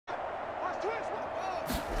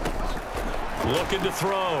Looking to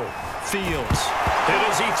throw. Fields. And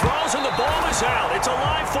as he throws and the ball is out, it's a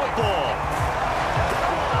live football.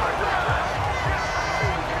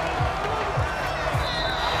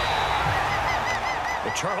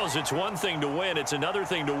 Well, Charles, it's one thing to win. It's another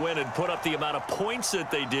thing to win and put up the amount of points that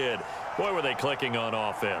they did. Boy, were they clicking on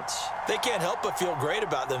offense. They can't help but feel great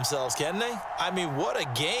about themselves, can they? I mean, what a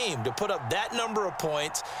game to put up that number of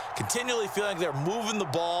points, continually feeling like they're moving the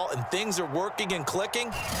ball and things are working and clicking.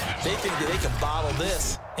 They think that they can bottle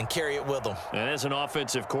this and carry it with them. And as an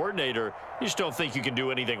offensive coordinator, you just don't think you can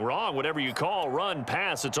do anything wrong. Whatever you call, run,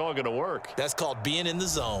 pass, it's all going to work. That's called being in the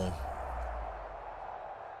zone.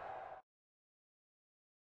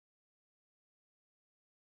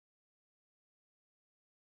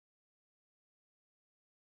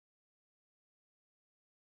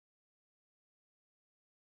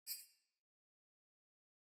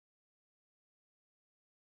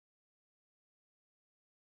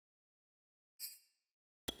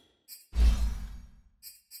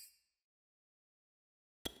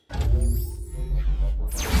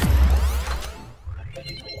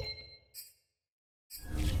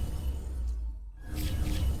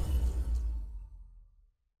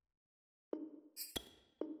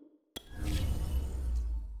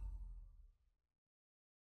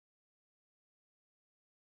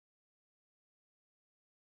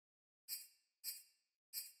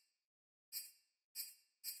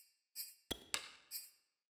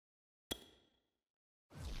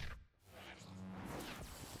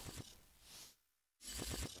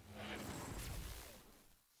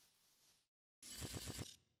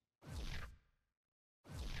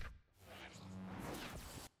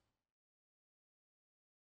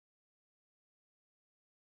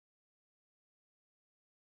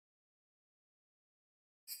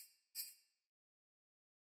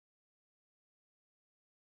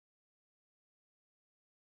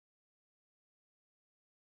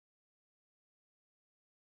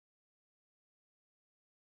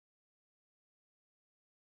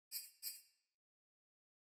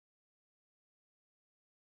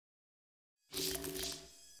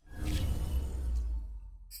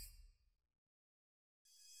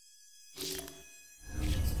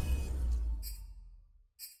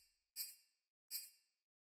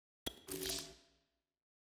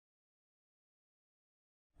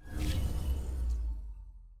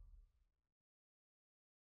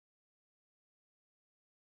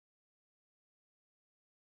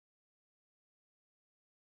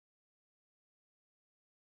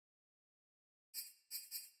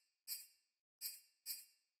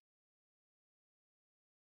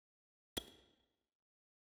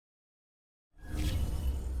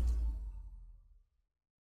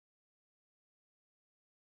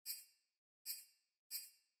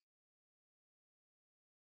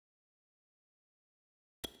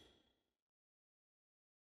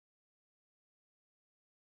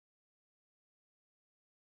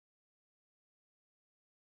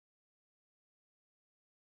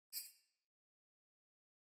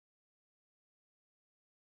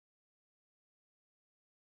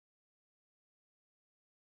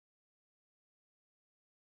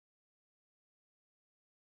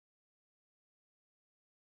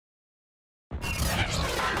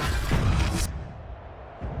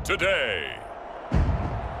 Today,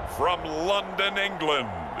 from London, England,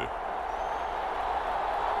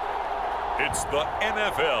 it's the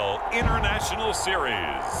NFL International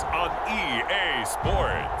Series on EA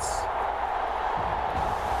Sports.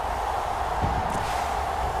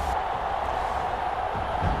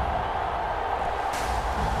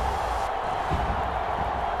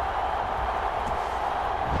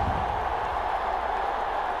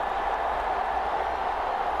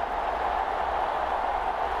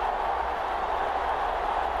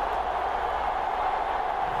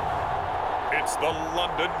 It's the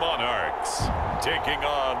London Monarchs taking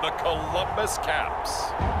on the Columbus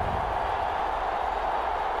Caps.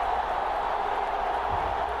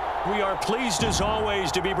 We are pleased as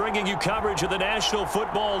always to be bringing you coverage of the National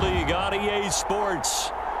Football League on EA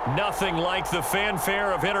Sports. Nothing like the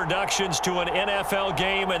fanfare of introductions to an NFL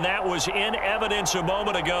game, and that was in evidence a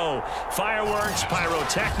moment ago. Fireworks,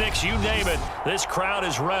 pyrotechnics, you name it. This crowd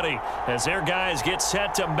is ready as their guys get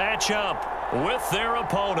set to match up with their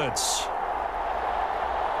opponents.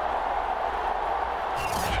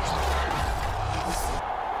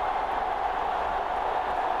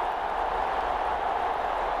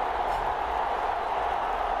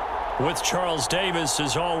 With Charles Davis,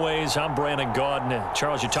 as always, I'm Brandon Gaudin.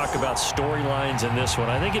 Charles, you talk about storylines in this one.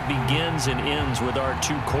 I think it begins and ends with our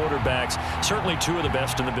two quarterbacks, certainly two of the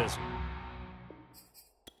best in the business.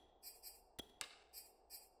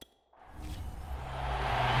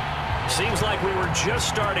 Seems like we were just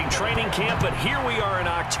starting training camp, but here we are in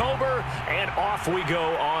October, and off we go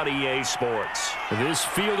on EA Sports. This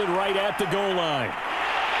fielded right at the goal line.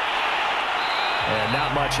 And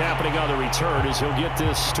not much happening on the return as he'll get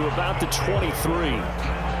this to about the 23.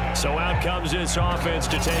 So out comes this offense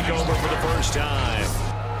to take over for the first time.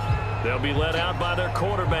 They'll be led out by their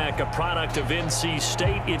quarterback, a product of NC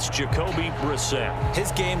State. It's Jacoby Brissett.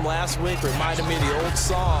 His game last week reminded me of the old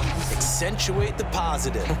song, accentuate the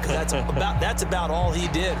positive. That's about all he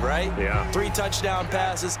did, right? Yeah. 3 touchdown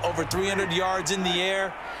passes, over 300 yards in the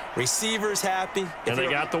air. Receivers happy. And they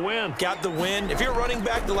got the win. Got the win. If you're a running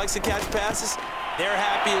back that likes to catch passes, they're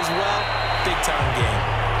happy as well. Big-time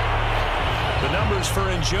game. The numbers for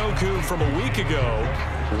Njoku from a week ago,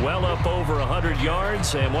 well up over 100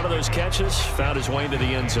 yards, and one of those catches found his way into the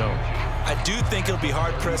end zone. I do think he'll be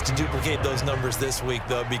hard-pressed to duplicate those numbers this week,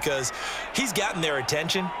 though, because he's gotten their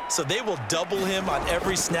attention, so they will double him on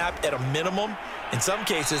every snap at a minimum. In some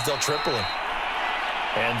cases, they'll triple him.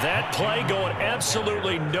 And that play going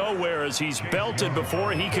absolutely nowhere as he's belted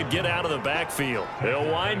before he could get out of the backfield.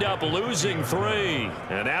 They'll wind up losing 3,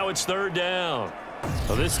 and now it's 3rd down.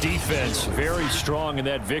 Well, this defense very strong in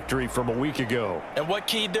that victory from a week ago. And what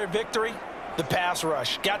keyed their victory? The pass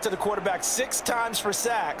rush. Got to the quarterback 6 times for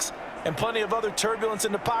sacks, and plenty of other turbulence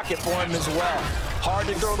in the pocket for him as well. Hard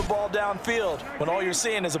to throw the ball downfield when all you're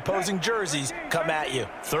seeing is opposing jerseys come at you.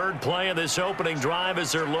 3rd play of this opening drive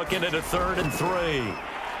as they're looking at a 3rd and 3.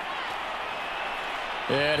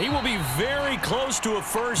 And he will be very close to a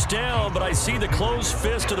first down, but I see the closed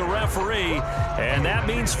fist of the referee, and that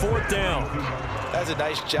means 4th down. That's a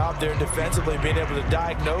nice job there defensively, being able to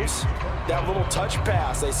diagnose that little touch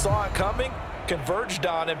pass. They saw it coming, converged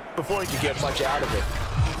on him before he could get much out of it.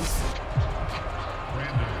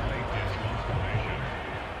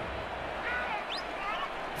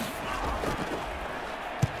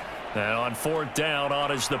 And on 4th down,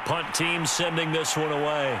 on is the punt team sending this one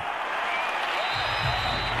away.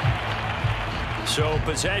 So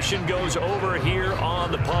possession goes over here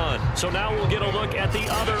on the punt. So now we'll get a look at the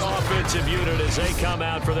other offensive unit as they come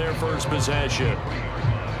out for their first possession.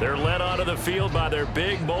 They're led onto the field by their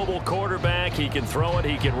big mobile quarterback. He can throw it,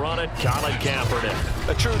 he can run it, Colin Kaepernick.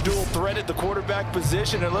 A true dual threat at the quarterback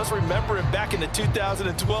position, and let's remember him back in the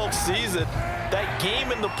 2012 season. That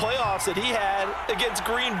game in the playoffs that he had against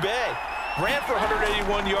Green Bay. Ran for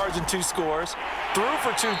 181 yards and 2 scores, threw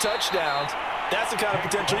for 2 touchdowns. That's the kind of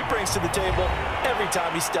potential he brings to the table every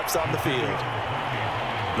time he steps on the field.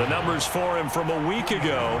 The numbers for him from a week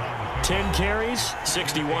ago, 10 carries,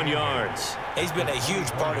 61 yards. He's been a huge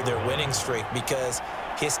part of their winning streak because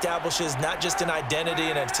he establishes not just an identity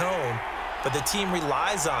and a tone, but the team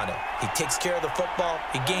relies on it. He takes care of the football,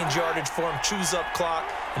 he gains yardage for him, chews up clock,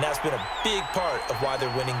 and that's been a big part of why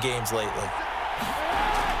they're winning games lately.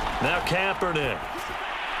 Now Kaepernick.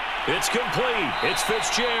 It's complete. It's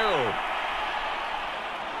Fitzgerald.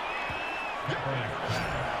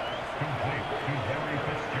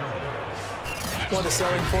 One of the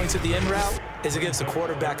selling points of the in route is it gives the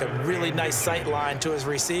quarterback a really nice sight line to his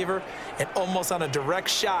receiver and almost on a direct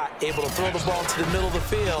shot able to throw the ball to the middle of the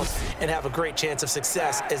field and have a great chance of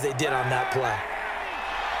success as they did on that play.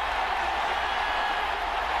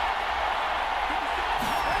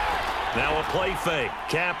 Now a play fake.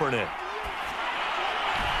 Kaepernick.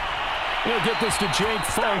 He'll get this to Jake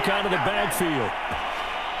Funk out of the backfield.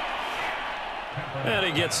 And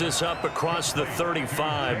he gets this up across the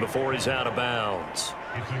 35 before he's out of bounds.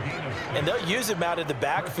 And they'll use him out of the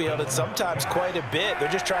backfield and sometimes quite a bit.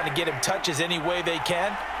 They're just trying to get him touches any way they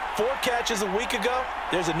can. 4 catches a week ago.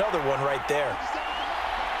 There's another one right there.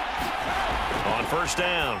 On 1st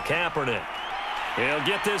down, Kaepernick. He'll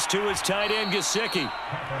get this to his tight end, Gesicki.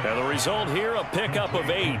 Now the result here, a pickup of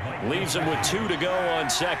 8. Leaves him with 2 to go on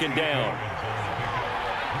 2nd down.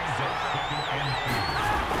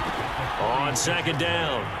 On 2nd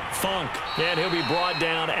down, Funk. And he'll be brought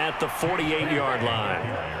down at the 48-yard line.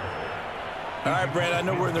 All right, Brad, I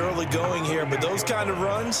know we're in the early going here, but those kind of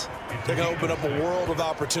runs, they're going to open up a world of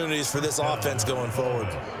opportunities for this offense going forward.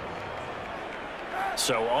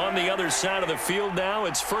 So on the other side of the field now,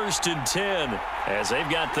 it's 1st and 10 as they've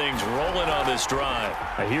got things rolling on this drive.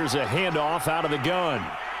 Here's a handoff out of the gun.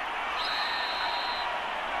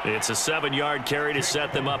 It's a 7-yard carry to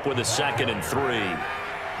set them up with a 2nd and 3.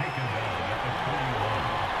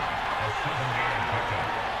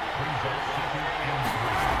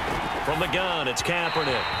 From the gun, it's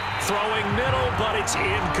Kaepernick. Throwing middle, but it's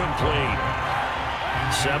incomplete.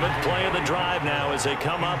 7th play of the drive now as they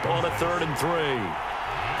come up on a 3rd and 3.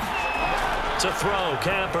 To throw,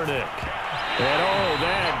 Kaepernick. And oh,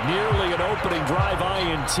 that nearly an opening drive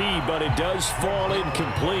INT, but it does fall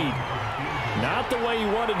incomplete. Not the way he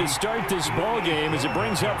wanted to start this ball game as it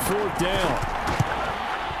brings up 4th down.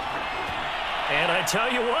 And I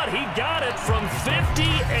tell you what, he got it from 58.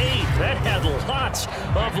 That had lots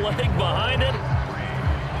of leg behind it.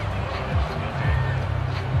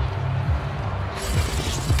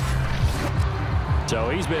 So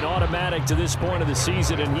he's been automatic to this point of the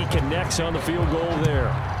season, and he connects on the field goal there.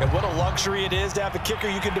 And what a luxury it is to have a kicker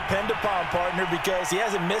you can depend upon, partner, because he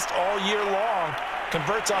hasn't missed all year long.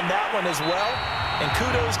 Converts on that one as well. And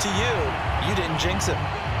kudos to you. You didn't jinx him.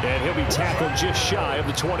 And he'll be tackled just shy of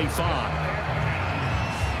the 25.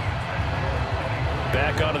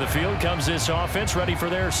 Back onto the field comes this offense, ready for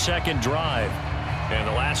their second drive. And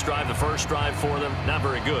the last drive, the first drive for them, not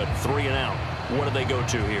very good. 3 and out. What do they go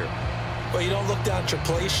to here? Well, you don't look down at your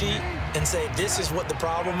play sheet and say, this is what the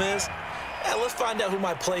problem is. Let's find out who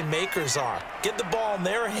my playmakers are. Get the ball in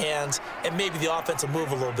their hands, and maybe the offense will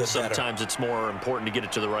move a little bit better. Sometimes it's more important to get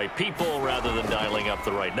it to the right people rather than dialing up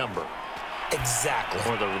the right number. Exactly.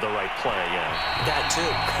 Or the right play, yeah. That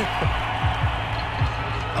too.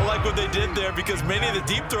 I like what they did there because many of the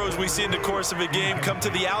deep throws we see in the course of a game come to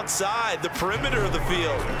the outside, the perimeter of the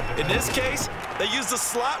field. In this case, they used the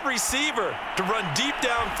slot receiver to run deep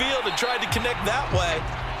downfield and tried to connect that way.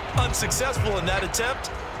 Unsuccessful in that attempt,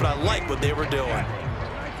 but I like what they were doing.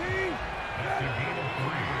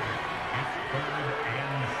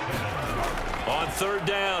 On 3rd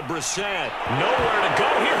down, Brissett. Nowhere to go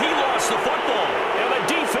here. He lost the football, and the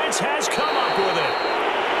defense has come up with it.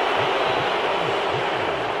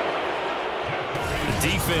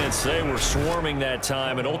 Defense, they were swarming that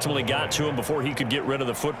time and ultimately got to him before he could get rid of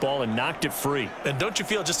the football and knocked it free. And don't you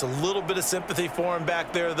feel just a little bit of sympathy for him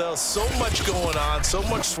back there, though? So much going on, so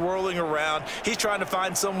much swirling around. He's trying to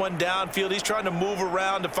find someone downfield. He's trying to move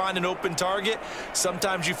around to find an open target.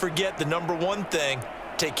 Sometimes you forget the number one thing,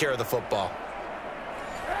 take care of the football.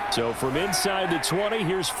 So from inside the 20,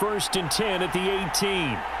 here's 1st and 10 at the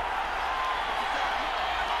 18.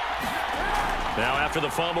 Now after the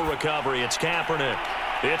fumble recovery, it's Kaepernick.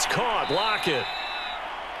 It's caught. Lockett.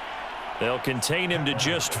 They'll contain him to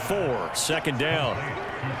just 4. 2nd down.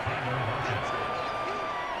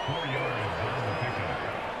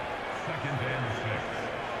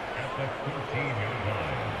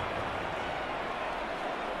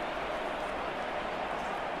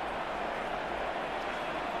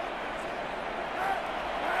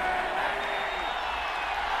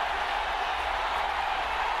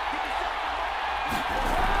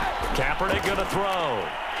 Kaepernick going to throw.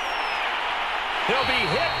 He'll be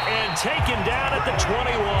hit and taken down at the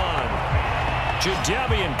 21.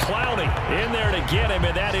 Jadeveon Clowney in there to get him,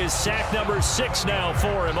 and that is sack number 6 now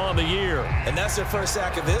for him on the year. And that's their first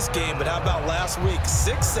sack of this game, but how about last week?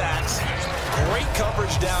 6 sacks, great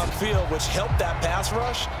coverage downfield, which helped that pass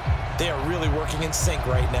rush. They are really working in sync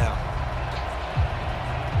right now.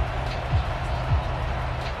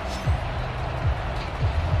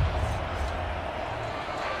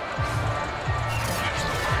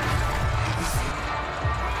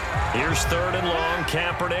 Here's 3rd and long.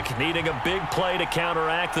 Kaepernick needing a big play to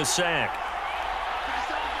counteract the sack.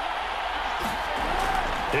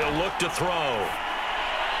 He'll look to throw.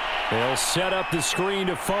 They'll set up the screen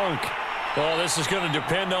to Funk. Well, this is going to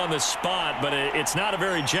depend on the spot, but it's not a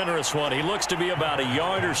very generous one. He looks to be about a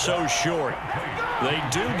yard or so short. They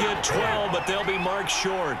do get 12, but they'll be marked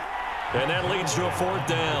short. And that leads to a 4th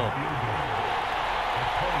down.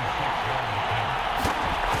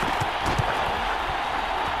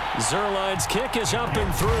 Zerline's kick is up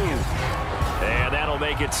and through. And that'll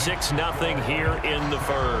make it 6-0 here in the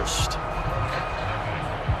first.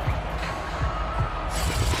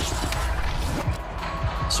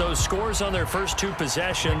 So scores on their first 2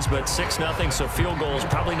 possessions, but 6-0, so field goal is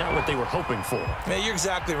probably not what they were hoping for. Man, you're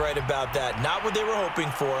exactly right about that. Not what they were hoping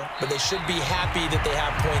for, but they should be happy that they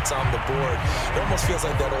have points on the board. It almost feels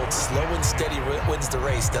like that old slow and steady wins the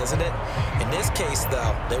race, doesn't it? In this case,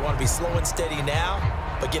 though, they want to be slow and steady now,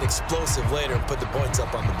 but get explosive later and put the points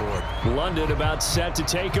up on the board. London about set to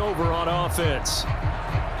take over on offense.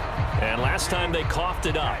 And last time they coughed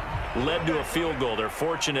it up. Led to a field goal. They're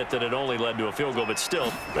fortunate that it only led to a field goal, but still,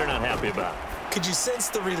 they're not happy about it. Could you sense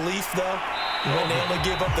the relief, though, when they only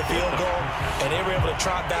gave up the field goal and they were able to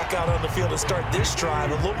trot back out on the field and start this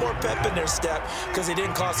drive? A little more pep in their step because they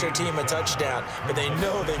didn't cost their team a touchdown, but they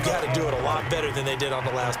know they've got to do it a lot better than they did on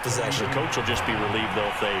the last possession. The coach will just be relieved, though,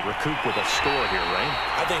 if they recoup with a score here, right?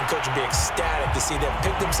 I think the coach will be ecstatic to see them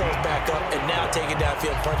pick themselves back up and now take it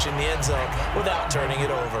downfield, punch in the end zone without turning it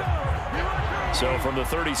over. So from the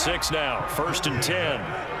 36 now, 1st and 10.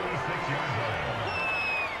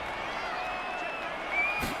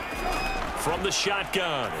 From the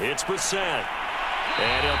shotgun, it's Brissett.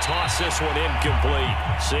 And he'll toss this one incomplete.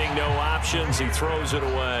 Seeing no options, he throws it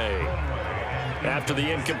away. After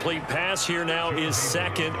the incomplete pass, here now is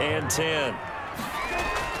 2nd and 10.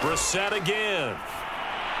 Brissett again.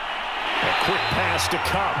 A quick pass to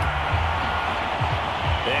Cup.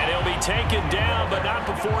 And he'll be taken down, but not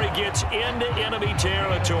before he gets into enemy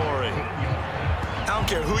territory. I don't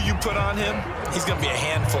care who you put on him. He's going to be a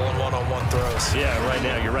handful in one-on-one throws. Yeah, right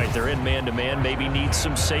now, you're right. They're in man-to-man. Maybe needs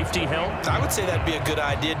some safety help. I would say that'd be a good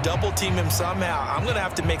idea. Double team him somehow. I'm going to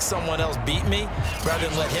have to make someone else beat me rather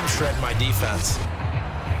than let him shred my defense.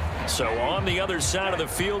 So on the other side of the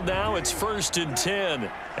field now, it's 1st and 10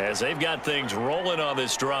 as they've got things rolling on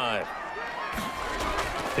this drive.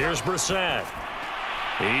 Here's Brissett.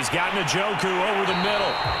 He's got Njoku over the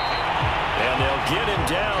middle. And they'll get him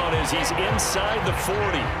down as he's inside the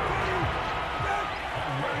 40.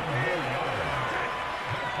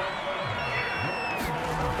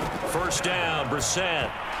 First down, Brissett.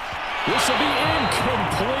 This will be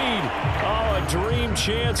incomplete. Oh, a dream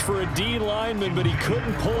chance for a D lineman, but he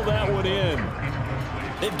couldn't pull that one in.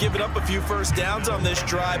 They've given up a few first downs on this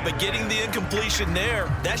drive, but getting the incompletion there,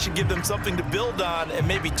 that should give them something to build on and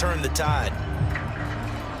maybe turn the tide.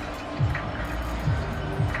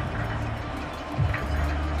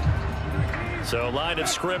 So line of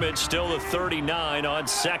scrimmage still the 39 on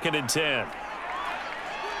 2nd and 10.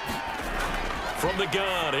 From the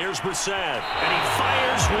gun, here's Brissett, and he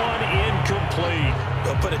fires one incomplete.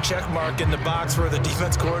 They'll put a check mark in the box where the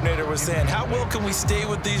defense coordinator was saying, how well can we stay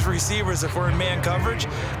with these receivers if we're in man coverage?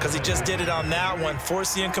 Because he just did it on that one,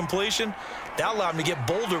 forced the incompletion. That allowed him to get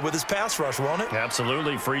bolder with his pass rush, won't it?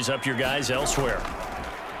 Absolutely, frees up your guys elsewhere.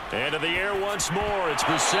 And in the air once more, it's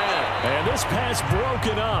Brissett. And this pass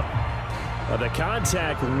broken up. The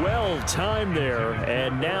contact well timed there,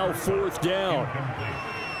 and now 4th down.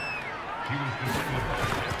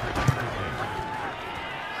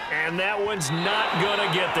 And that one's not going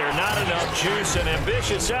to get there. Not enough juice. An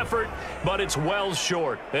ambitious effort, but it's well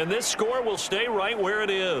short. And this score will stay right where it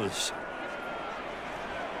is.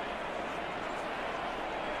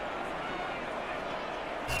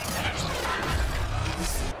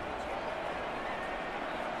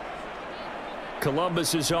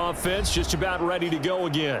 Columbus's offense just about ready to go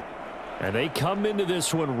again. And they come into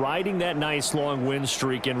this one riding that nice long win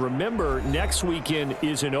streak. And remember, next weekend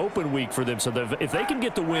is an open week for them. So if they can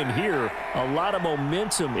get the win here, a lot of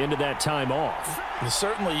momentum into that time off. It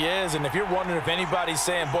certainly is. And if you're wondering if anybody's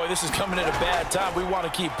saying, boy, this is coming at a bad time, we want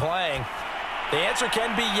to keep playing, the answer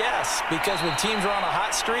can be yes. Because when teams are on a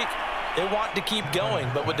hot streak, they want to keep going.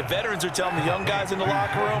 But what the veterans are telling the young guys in the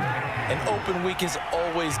locker room, an open week is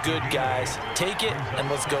always good, guys. Take it and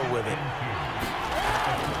let's go with it.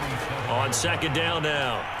 On 2nd down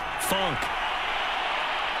now, Funk.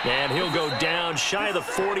 And he'll go down shy of the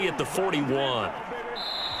 40 at the 41.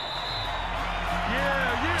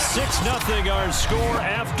 6-0 our score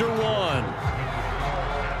after 1.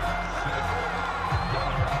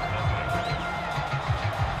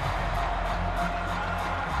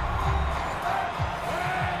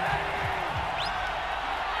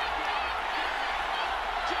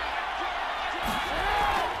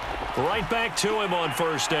 Right back to him on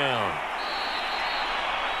 1st down.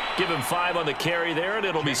 Give him 5 on the carry there, and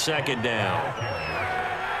it'll be 2nd down.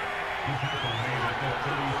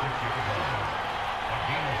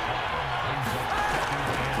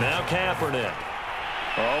 Now Kaepernick.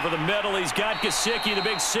 Over the middle, he's got Gesicki, the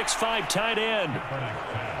big 6'5" tight end.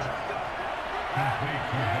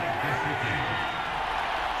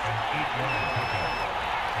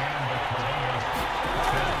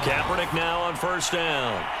 Kaepernick now on 1st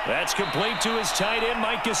down. That's complete to his tight end,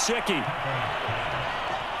 Mike Gesicki.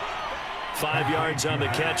 5 yards on the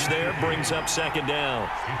catch there, brings up 2nd down.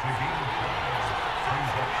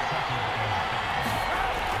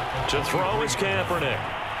 To throw is Kaepernick.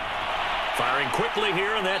 Firing quickly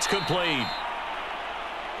here, and that's complete.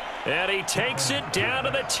 And he takes it down to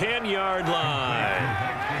the 10-yard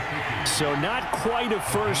line. So not quite a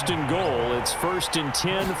 1st and goal. It's 1st and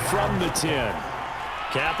 10 from the 10.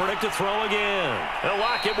 Kaepernick to throw again. He'll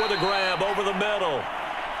lock it with a grab over the middle.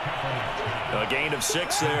 A gain of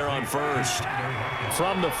 6 there on 1st.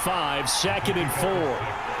 From the 5, 2nd and 4.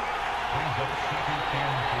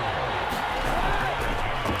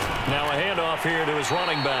 Now a handoff here to his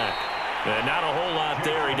running back. And not a whole lot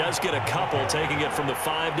there. He does get a couple, taking it from the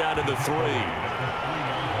 5 down to the 3.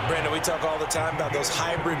 Brandon, we talk all the time about those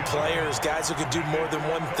hybrid players, guys who could do more than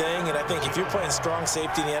one thing. And I think if you're playing strong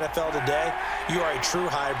safety in the NFL today, you are a true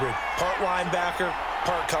hybrid. Part linebacker,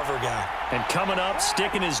 part cover guy. And coming up,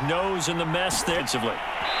 sticking his nose in the mess defensively.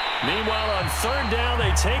 Meanwhile, on third down,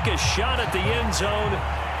 they take a shot at the end zone,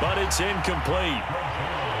 but it's incomplete.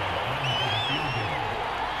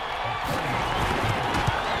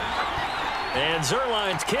 And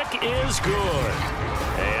Zuerlein's kick is good.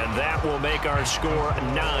 And that will make our score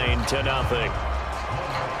 9-0.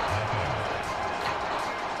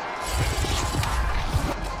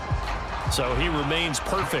 So he remains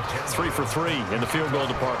perfect, 3 for 3 in the field goal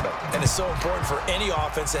department. And it's so important for any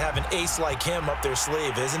offense to have an ace like him up their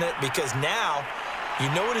sleeve, isn't it? Because now you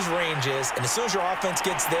know what his range is, and as soon as your offense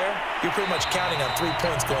gets there, you're pretty much counting on 3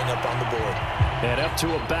 points going up on the board. And up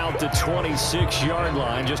to about the 26-yard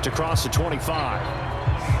line, just across the 25.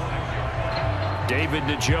 David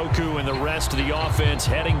Njoku and the rest of the offense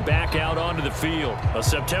heading back out onto the field.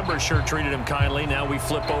 September sure treated him kindly. Now we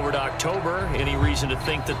flip over to October. Any reason to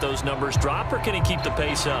think that those numbers drop, or can he keep the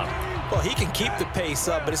pace up? Well, he can keep the pace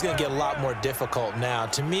up, but it's going to get a lot more difficult now.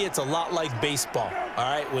 To me, it's a lot like baseball,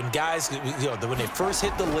 all right? When guys, when they first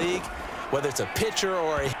hit the league, whether it's a pitcher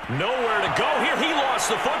or a... Nowhere to go here. He lost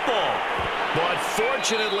the football. But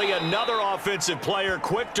fortunately, another offensive player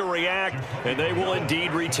quick to react, and they will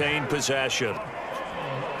indeed retain possession.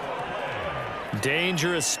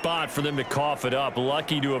 Dangerous spot for them to cough it up.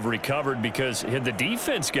 Lucky to have recovered, because had the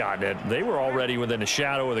defense gotten it, they were already within a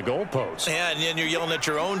shadow of the goalpost. Yeah, and you're yelling at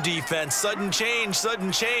your own defense. Sudden change, sudden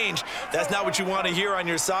change. That's not what you want to hear on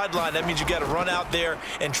your sideline. That means you got to run out there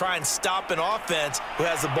and try and stop an offense who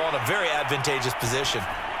has the ball in a very advantageous position.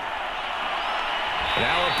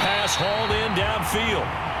 Now a pass hauled in downfield.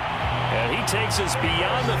 And he takes us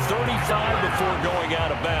beyond the 35 before going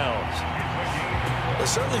out of bounds. It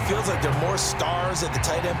certainly feels like there are more stars at the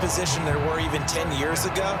tight end position than there were even 10 years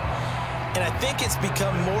ago. And I think it's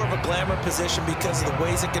become more of a glamour position because of the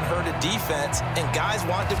ways it can hurt a defense, and guys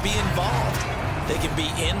want to be involved. They can be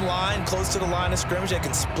in line, close to the line of scrimmage. They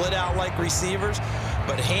can split out like receivers.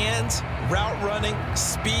 But hands, route running,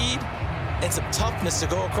 speed, and some toughness to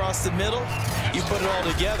go across the middle, you put it all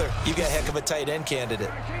together, you got a heck of a tight end candidate.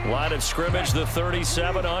 Line of scrimmage, the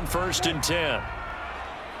 37 on 1st and 10.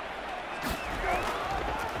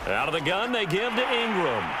 Out of the gun, they give to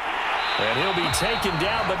Ingram. And he'll be taken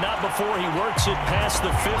down, but not before he works it past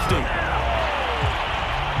the 50.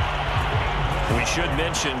 We should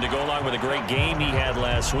mention, to go along with a great game he had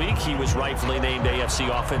last week, he was rightfully named AFC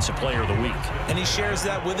Offensive Player of the Week. And he shares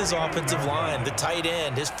that with his offensive line, the tight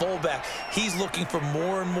end, his fullback. He's looking for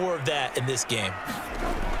more and more of that in this game.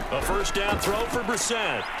 A first down throw for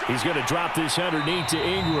Brissett. He's going to drop this underneath to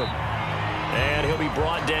Ingram. And he'll be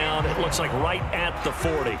brought down, it looks like right at the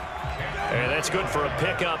 40. And that's good for a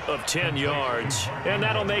pickup of 10 yards. And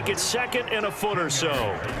that'll make it 2nd and a foot or so.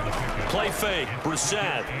 Play fake,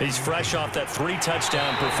 Brissett. He's fresh off that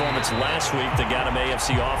 3-touchdown performance last week that got him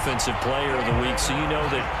AFC Offensive Player of the Week. So you know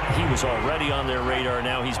that he was already on their radar.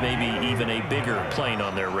 Now he's maybe even a bigger plane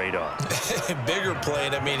on their radar. Bigger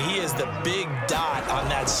plane. I mean, he is the big dot on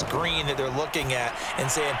that screen that they're looking at and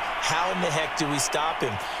saying, how in the heck do we stop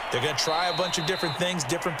him? They're going to try a bunch of different things,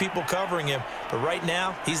 different people covering him. But right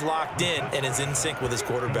now, he's locked in and is in sync with his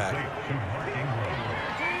quarterback.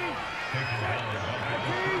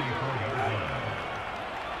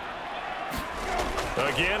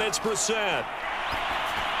 Again, it's Brissett.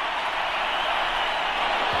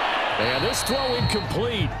 And this throw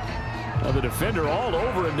incomplete. Now the defender all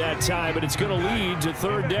over him that time, but it's going to lead to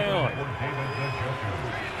 3rd down.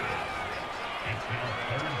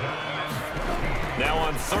 Now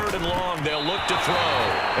on 3rd and long, they'll look to throw.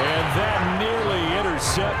 And that nearly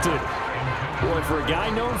intercepted. Boy, for a guy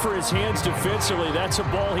known for his hands defensively, that's a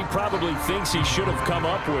ball he probably thinks he should have come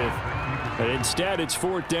up with. And instead, it's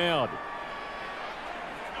 4th down.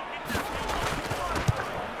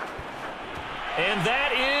 And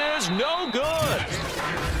that is no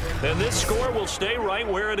good. And this score will stay right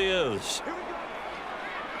where it is.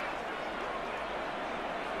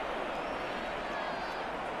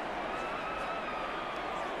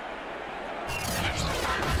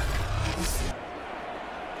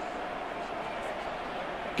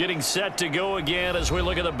 Getting set to go again as we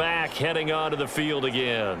look at the back heading onto the field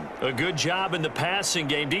again. A good job in the passing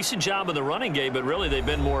game, decent job in the running game, but really they've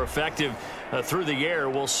been more effective through the air.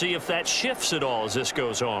 We'll see if that shifts at all as this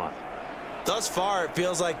goes on. Thus far, it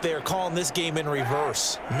feels like they're calling this game in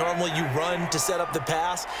reverse. Normally you run to set up the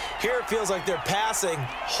pass. Here it feels like they're passing,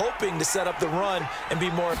 hoping to set up the run and be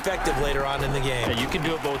more effective later on in the game. Yeah, you can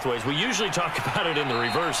do it both ways. We usually talk about it in the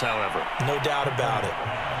reverse, however. No doubt about it.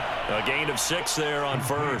 A gain of 6 there on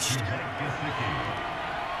 1st.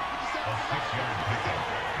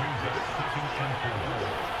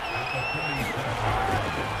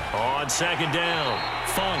 On second down,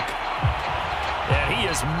 Funk. And he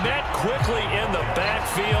is met quickly in the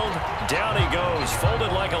backfield. Down he goes,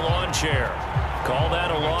 folded like a lawn chair. Call that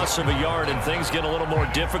a loss of a yard, and things get a little more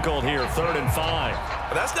difficult here, 3rd and 5.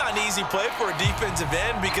 That's not an easy play for a defensive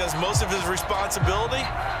end because most of his responsibility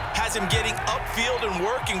has him getting upfield and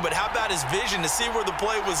working, but how about his vision to see where the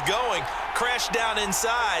play was going, crashed down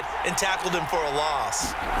inside, and tackled him for a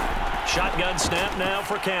loss. Shotgun snap now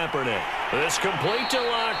for Kaepernick. This complete to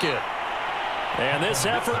Lockett. And this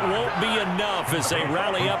effort won't be enough as they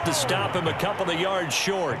rally up to stop him a couple of yards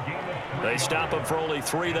short. They stop him for only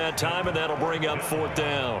 3 that time, and that'll bring up 4th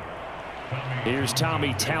down. Here's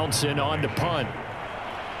Tommy Townsend on to punt.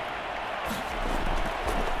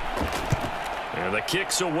 And the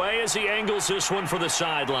kick's away as he angles this one for the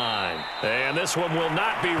sideline. And this one will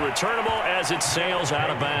not be returnable as it sails out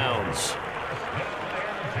of bounds.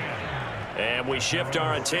 And we shift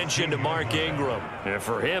our attention to Mark Ingram. And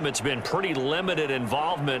for him, it's been pretty limited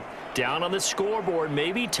involvement down on the scoreboard.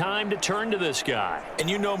 Maybe time to turn to this guy. And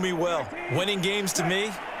you know me well. Winning games to me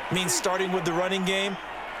means starting with the running game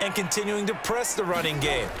and continuing to press the running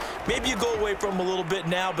game. Maybe you go away from him a little bit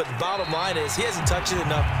now, but the bottom line is he hasn't touched it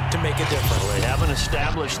enough to make a difference. Well, they haven't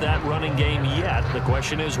established that running game yet. The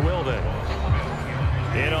question is, will they?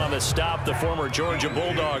 In on the stop, the former Georgia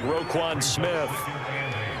Bulldog, Roquan Smith.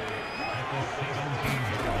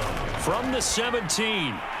 From the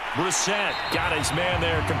 17, Brissett got his man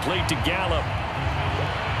there, complete to Gallup.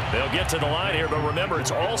 They'll get to the line here, but remember, it's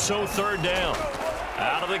also 3rd down.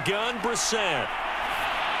 Out of the gun, Brissett.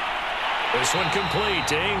 This one complete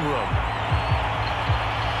to Ingram.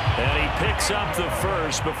 And he picks up the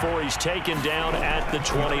first before he's taken down at the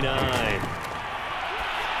 29.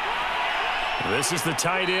 This is the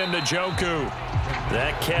tight end, Njoku.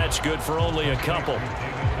 That catch good for only a couple.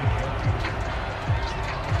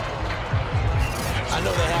 I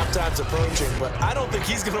know the halftime's approaching, but I don't think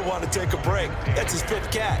he's going to want to take a break. That's his 5th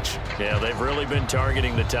catch. Yeah, they've really been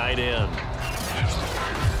targeting the tight end.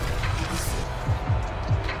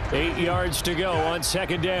 8 yards to go on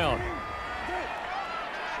 2nd down.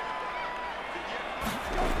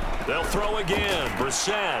 They'll throw again.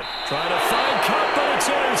 Brissett trying to find Cup, but it's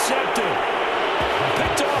intercepted.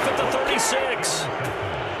 Picked off at the 36.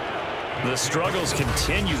 The struggles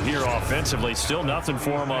continue here offensively. Still nothing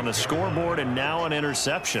for him on the scoreboard, and now an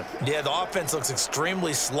interception. Yeah, the offense looks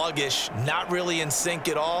extremely sluggish, not really in sync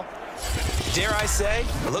at all. Dare I say,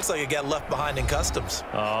 it looks like it got left behind in customs.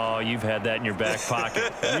 Oh, you've had that in your back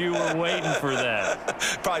pocket. You were waiting for that.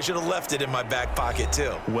 Probably should have left it in my back pocket,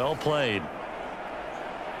 too. Well played.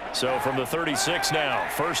 So from the 36 now,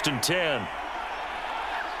 1st and 10.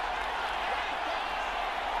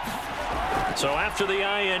 So after the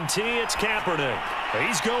INT, it's Kaepernick.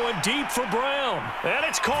 He's going deep for Brown. And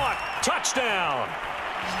it's caught. Touchdown.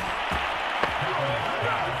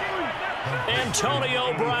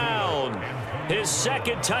 Antonio Brown. His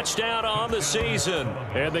 2nd touchdown on the season.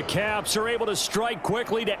 And the Caps are able to strike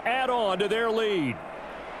quickly to add on to their lead.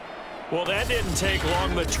 Well, that didn't take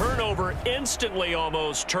long. The turnover instantly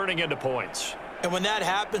almost turning into points. And when that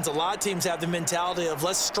happens, a lot of teams have the mentality of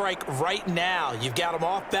let's strike right now. You've got them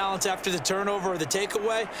off balance after the turnover or the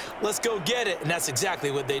takeaway. Let's go get it. And that's exactly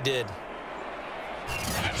what they did.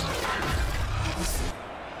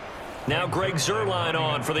 Now Greg Zuerlein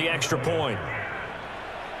on for the extra point.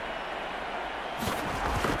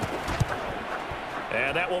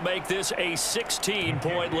 And that will make this a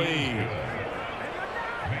 16-point lead.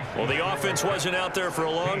 Well, the offense wasn't out there for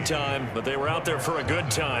a long time, but they were out there for a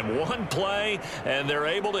good time. One play, and they're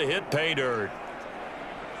able to hit pay dirt.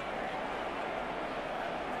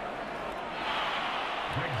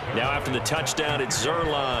 Now after the touchdown, it's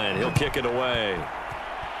Zuerlein. He'll kick it away.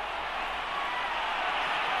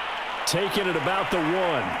 Taking it about the 1.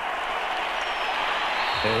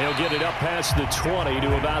 And he'll get it up past the 20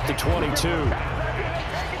 to about the 22.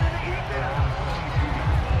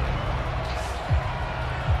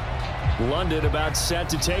 London about set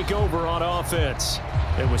to take over on offense.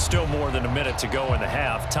 It was still more than a minute to go in the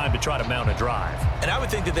half. Time to try to mount a drive. And I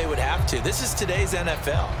would think that they would have to. This is today's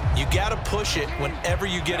NFL. You got to push it whenever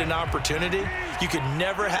you get an opportunity. You can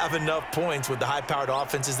never have enough points with the high-powered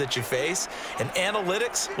offenses that you face. And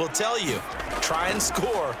analytics will tell you, try and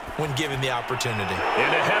score when given the opportunity.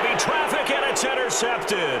 Into heavy traffic, and it's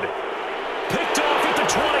intercepted. Picked off at the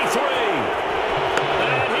 23.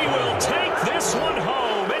 And he will take this one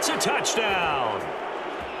home. It's a touchdown.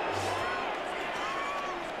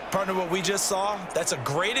 Partner, what we just saw, that's a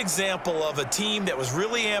great example of a team that was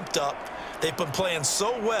really amped up. They've been playing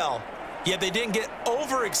so well, yet they didn't get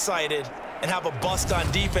overexcited and have a bust on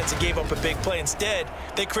defense and gave up a big play. Instead,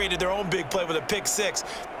 they created their own big play with a pick six.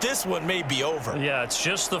 This one may be over. Yeah, it's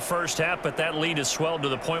just the first half, but that lead has swelled to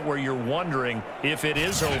the point where you're wondering if it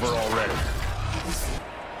is over already.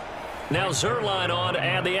 Now Zerline on to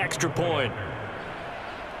add the extra point.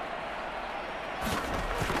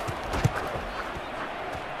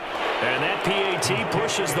 And that PAT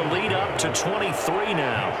pushes the lead up to 23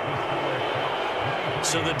 now.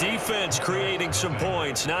 So the defense creating some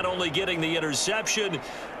points, not only getting the interception,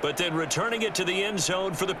 but then returning it to the end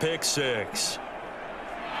zone for the pick six.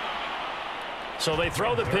 So they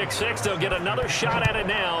throw the pick six. They'll get another shot at it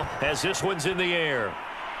now as this one's in the air.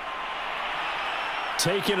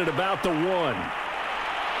 Taking it about the 1.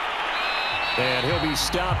 And he'll be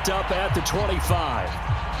stopped up at the 25.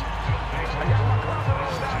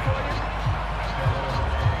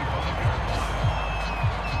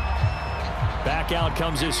 Back out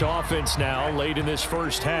comes this offense now late in this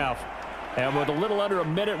first half. And with a little under a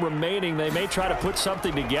minute remaining, they may try to put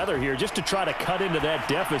something together here just to try to cut into that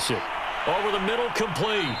deficit. Over the middle,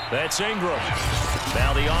 complete. That's Ingram.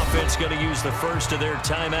 Now the offense going to use the first of their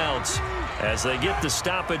timeouts as they get the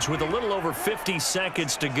stoppage with a little over 50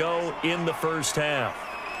 seconds to go in the first half.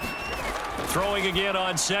 Throwing again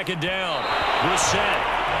on second down.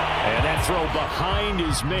 Brissett. And that throw behind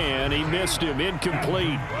his man. He missed him.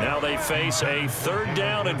 Incomplete. Now they face a 3rd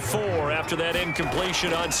down and 4 after that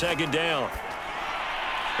incompletion on second down.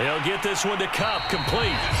 They'll get this one to Kupp.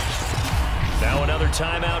 Complete. Now another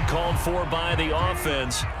timeout called for by the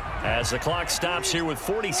offense as the clock stops here with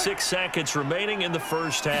 46 seconds remaining in the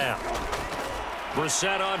first half.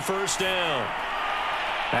 Brissett on first down.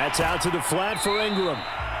 That's out to the flat for Ingram.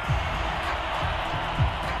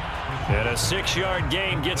 And a 6-yard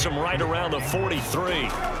gain gets him right around the 43.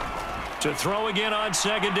 To throw again on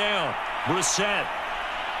second down. Brissett.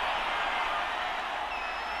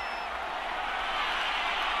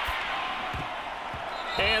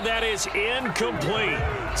 And that is incomplete.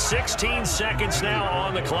 16 seconds now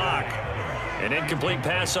on the clock. An incomplete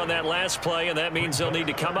pass on that last play, and that means they'll need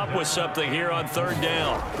to come up with something here on 3rd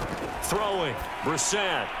down. Throwing.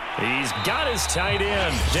 Brissett. He's got his tight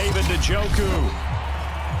end, David Njoku.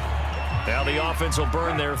 Now the offense will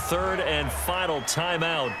burn their 3rd and final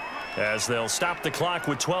timeout as they'll stop the clock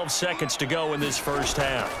with 12 seconds to go in this first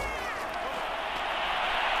half.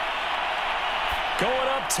 Going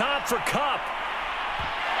up top for Kupp.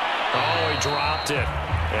 Oh, he dropped it.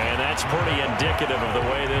 And that's pretty indicative of the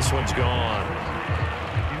way this one's gone.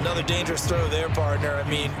 Another dangerous throw there, partner. I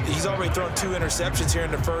mean, he's already thrown 2 interceptions here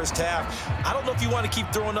in the first half. I don't know if you want to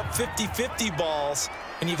keep throwing up 50-50 balls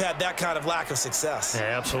and you've had that kind of lack of success.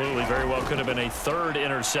 Yeah, absolutely. Very well could have been a 3rd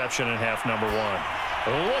interception in half number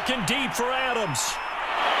 1. Looking deep for Adams.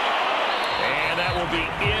 And that will be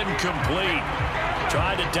incomplete.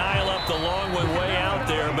 Tried to dial up the long one way out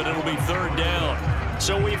there, but it'll be 3rd down.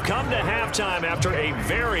 So we've come to halftime after a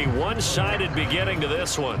very one-sided beginning to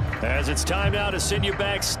this one. As it's time now to send you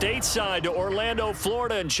back stateside to Orlando,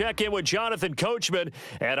 Florida, and check in with Jonathan Coachman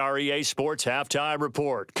at our EA Sports Halftime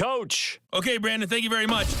Report. Coach. Okay, Brandon, thank you very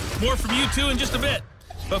much. More from you two in just a bit.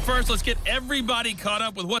 But first, let's get everybody caught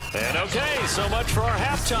up with what... And okay, so much for our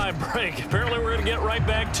halftime break. Apparently we're going to get right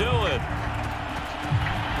back to it.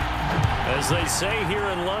 As they say here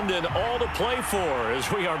in London, all to play for as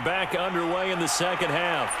we are back underway in the second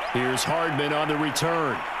half. Here's Hardman on the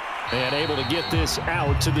return and able to get this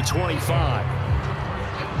out to the 25.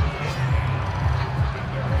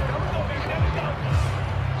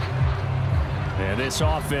 And this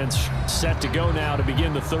offense set to go now to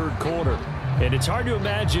begin the 3rd quarter. And it's hard to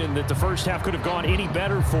imagine that the first half could have gone any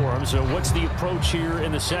better for them. So what's the approach here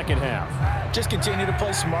in the second half? Just continue to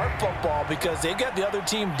play smart football because they got the other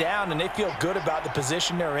team down and they feel good about the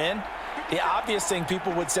position they're in. The obvious thing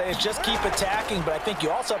people would say is just keep attacking, but I think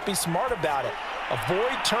you also have to be smart about it.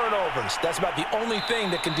 Avoid turnovers. That's about the only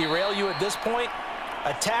thing that can derail you at this point.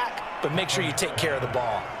 Attack, but make sure you take care of the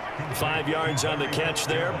ball. 5 yards on the catch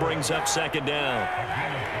there, brings up second down.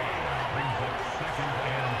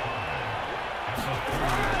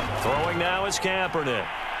 Throwing now is Kaepernick.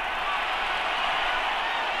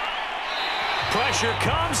 Pressure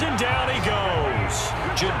comes, and down he goes.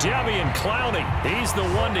 Jadeveon Clowney, he's the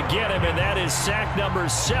one to get him, and that is sack number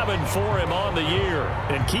 7 for him on the year.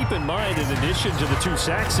 And keep in mind, in addition to the 2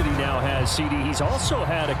 sacks that he now has, CD, he's also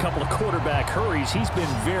had a couple of quarterback hurries. He's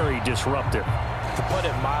been very disruptive. To put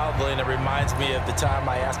it mildly, and it reminds me of the time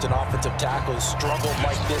I asked an offensive tackle who struggled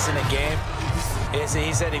like this in a game. He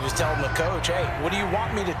said he was telling the coach, hey, what do you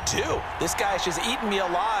want me to do? This guy's just eating me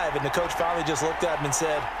alive. And the coach finally just looked at him and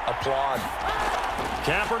said, applaud.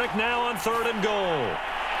 Kaepernick now on 3rd and goal.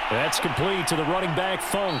 That's complete to the running back,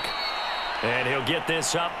 Funk. And he'll get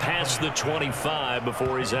this up past the 25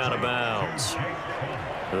 before he's out of bounds.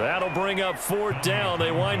 That'll bring up 4th down.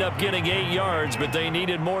 They wind up getting 8 yards, but they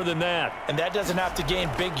needed more than that. And that doesn't have to gain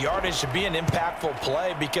big yardage to be an impactful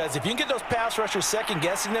play, because if you can get those pass rushers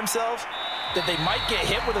second-guessing themselves, that they might get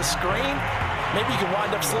hit with a screen, maybe you can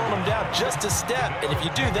wind up slowing them down just a step. And if you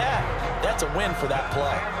do that, that's a win for that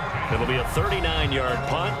play. It'll be a 39-yard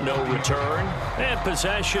punt, no return. And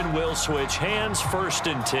possession will switch hands,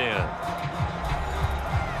 1st and 10.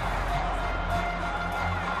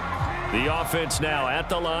 The offense now at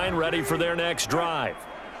the line, ready for their next drive.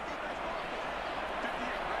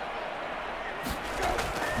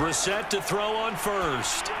 Brissett to throw on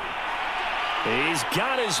 1st. He's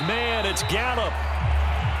got his man. It's Gallup.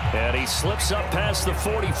 And he slips up past the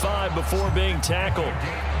 45 before being tackled.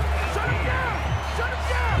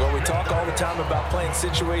 Well, we talk all the time about playing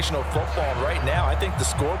situational football. Right now, I think the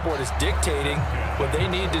scoreboard is dictating what they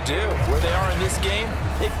need to do. Where they are in this game,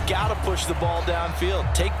 they've got to push the ball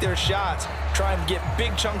downfield, take their shots, try and get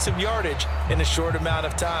big chunks of yardage in a short amount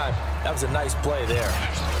of time. That was a nice play there.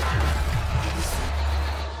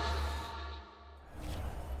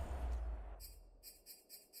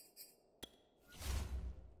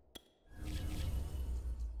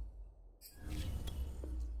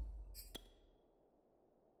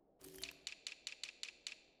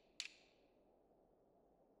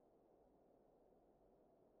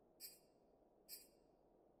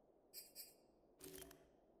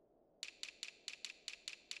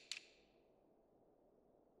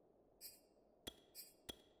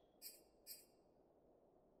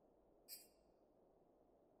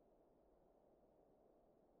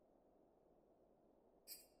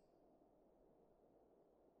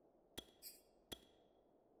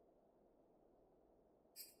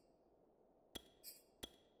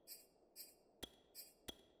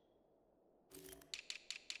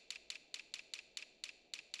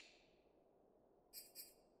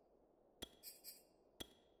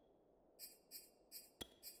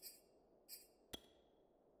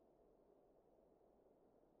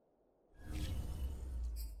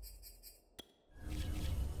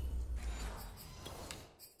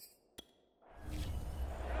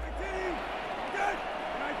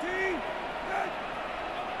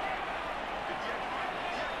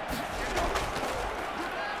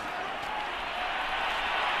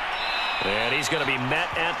 And he's going to be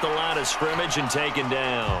met at the line of scrimmage and taken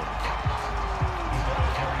down.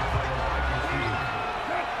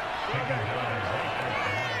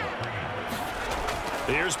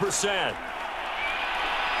 Here's Brissett.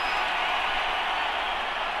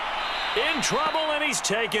 In trouble, and he's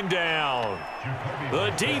taken down.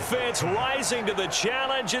 The defense rising to the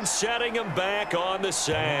challenge and setting him back on the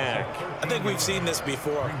sack. I think we've seen this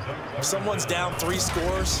before. If someone's down 3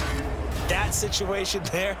 scores, that situation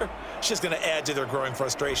there, it's just going to add to their growing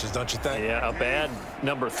frustrations, don't you think? Yeah, a bad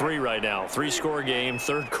number 3 right now. 3-score game,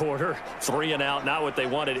 3rd quarter, 3 and out, not what they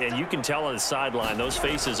wanted. And you can tell on the sideline, those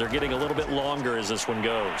faces are getting a little bit longer as this one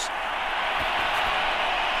goes.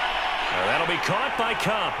 That'll be caught by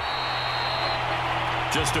Cup.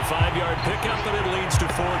 Just a 5-yard pickup, and it leads to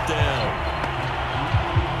 4th down.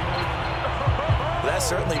 That's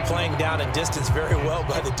certainly playing down and distance very well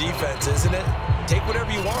by the defense, isn't it? Take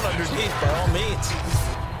whatever you want underneath, by all means.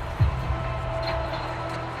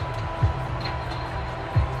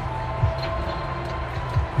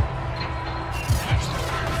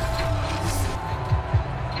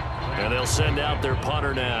 And they'll send out their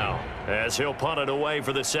punter now, as he'll punt it away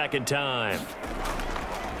for the 2nd time.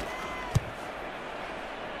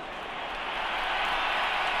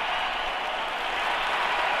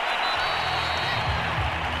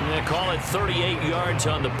 They call it 38 yards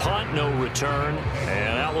on the punt, no return.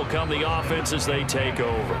 And out will come the offense as they take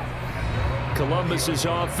over. Columbus's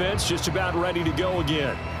offense just about ready to go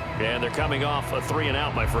again. And they're coming off a 3 and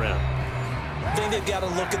out, my friend. I think they've got to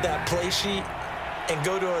look at that play sheet and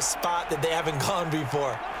go to a spot that they haven't gone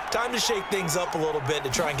before. Time to shake things up a little bit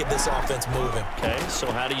to try and get this offense moving. Okay,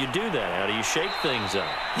 so how do you do that? How do you shake things up?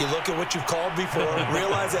 You look at what you've called before,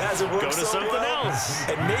 realize it hasn't worked Go to so something well, else.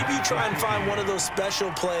 and maybe try and find one of those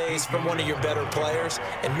special plays from one of your better players,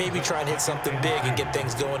 and maybe try and hit something big and get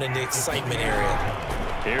things going in the excitement area.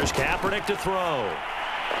 Here's Kaepernick to throw.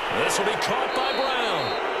 This will be caught by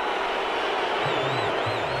Brown.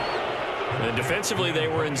 And defensively, they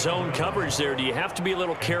were in zone coverage there. Do you have to be a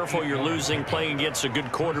little careful? You're losing, playing against a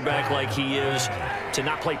good quarterback like he is, to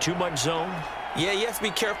not play too much zone? Yeah, you have to be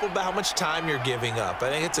careful about how much time you're giving up. I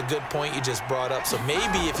think it's a good point you just brought up. So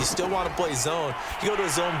maybe if you still want to play zone, you go to a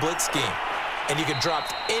zone blitz scheme and you can drop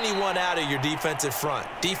anyone out of your defensive front.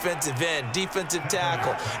 Defensive end, defensive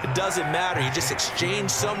tackle. It doesn't matter. You just exchange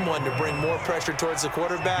someone to bring more pressure towards the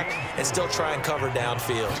quarterback and still try and cover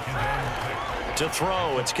downfield. To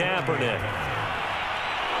throw, it's Kaepernick.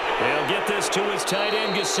 He'll get this to his tight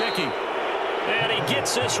end, Gesicki. And he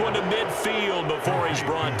gets this one to midfield before he's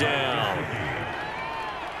brought down.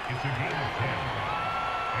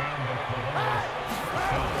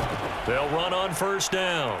 They'll run on first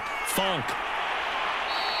down. Funk.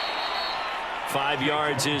 5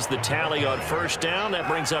 yards is the tally on first down. That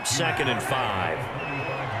brings up 2nd and 5.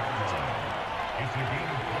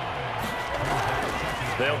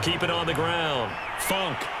 They'll keep it on the ground.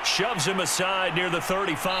 Funk shoves him aside near the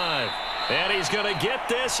 35. And he's going to get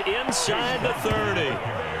this inside the 30.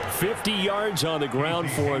 50 yards on the ground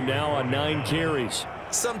for him now on 9 carries.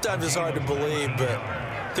 Sometimes it's hard to believe, but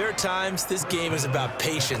there are times this game is about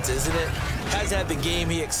patience, isn't it? Hasn't had the game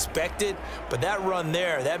he expected, but that run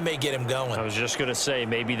there, that may get him going. I was just going to say,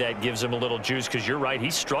 maybe that gives him a little juice, because you're right, he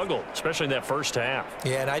struggled, especially in that first half.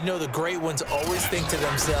 Yeah, and I know the great ones always think to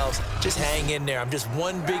themselves, just hang in there. I'm just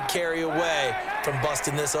one big carry away from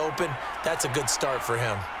busting this open. That's a good start for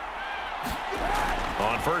him.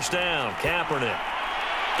 On first down, Kaepernick.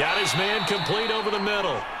 Got his man complete over the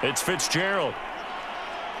middle. It's Fitzgerald.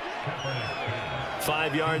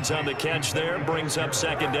 5 yards on the catch there, brings up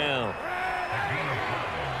 2nd down.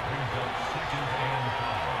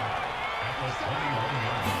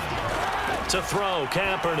 To throw,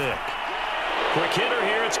 Kaepernick. Quick hitter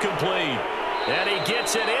here, it's complete. And he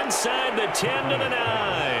gets it inside the 10 to the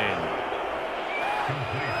 9.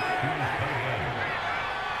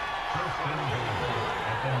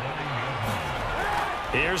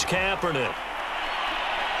 Here's Kaepernick.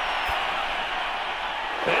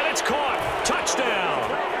 And it's caught. Touchdown.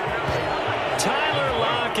 Tyler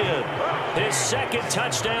Lockett, his 2nd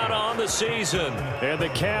touchdown on the season. And the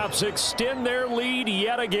Caps extend their lead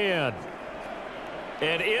yet again.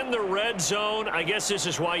 And in the red zone, I guess this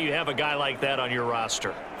is why you have a guy like that on your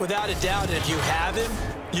roster. Without a doubt, and if you have him,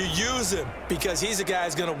 you use him, because he's a guy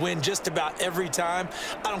who's going to win just about every time.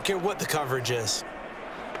 I don't care what the coverage is.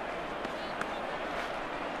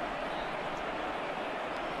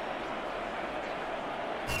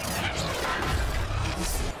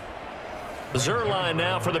 Zerline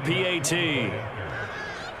now for the PAT.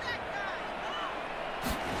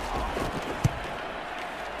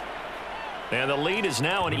 And the lead is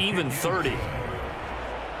now an even 30.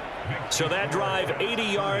 So that drive, 80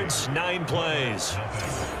 yards, 9 plays.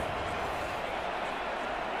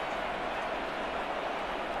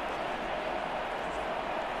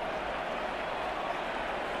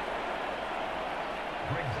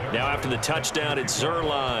 Now after the touchdown, it's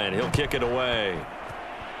Zerline. He'll kick it away.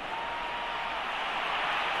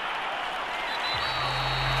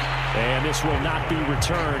 And this will not be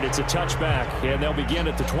returned. It's a touchback, and they'll begin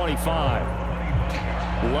at the 25.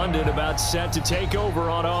 London about set to take over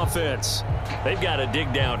on offense. They've got to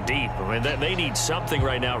dig down deep. I mean, they need something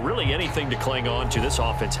right now, really anything to cling on to. This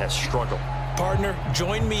offense has struggled. Partner,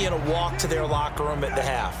 join me in a walk to their locker room at the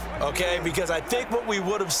half, okay? Because I think what we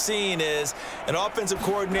would have seen is an offensive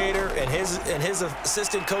coordinator and his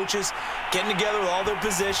assistant coaches getting together with all their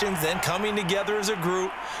positions, then coming together as a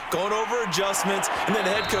group, going over adjustments, and then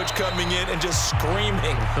the head coach coming in and just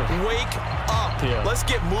screaming, wake up. Yeah. Let's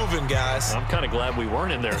get moving, guys. I'm kind of glad we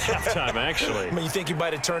weren't in there at halftime, actually. I mean, you think you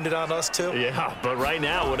might have turned it on us, too? Yeah, but right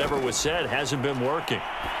now, whatever was said hasn't been working.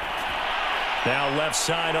 Now left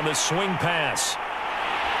side on the swing pass.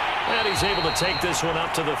 And he's able to take this one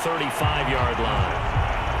up to the 35-yard line.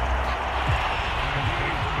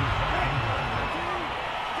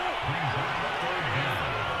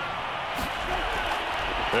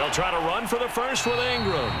 They'll try to run for the first with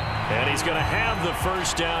Ingram. And he's going to have the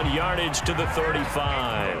first down, yardage to the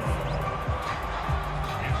 35.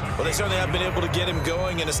 Well, they certainly have been able to get him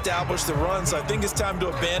going and establish the run, so I think it's time to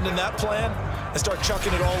abandon that plan and start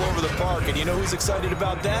chucking it all over the park. And you know who's excited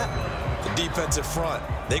about that? The defensive front.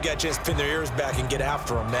 They got a chance to pin their ears back and get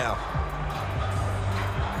after him now.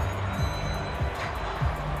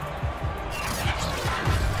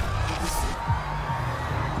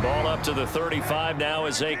 Ball up to the 35 now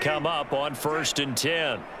as they come up on 1st and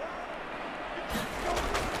 10.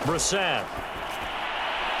 Brissett.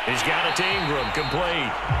 He's got it to Ingram,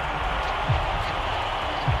 complete.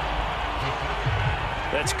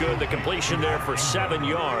 That's good. The completion there for 7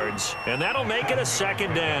 yards, and that'll make it a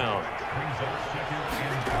 2nd down.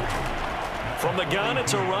 From the gun,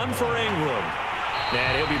 it's a run for Ingram.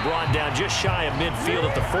 And he'll be brought down just shy of midfield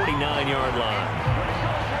at the 49-yard line.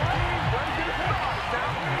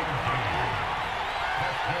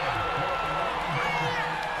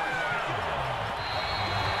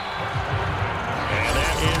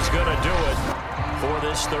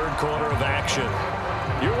 quarter of action.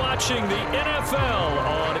 You're watching the NFL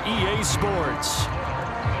on EA Sports.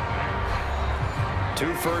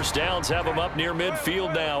 2 first downs have them up near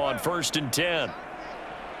midfield now on 1st and 10.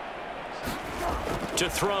 To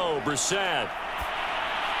throw, Brissett.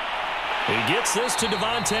 He gets this to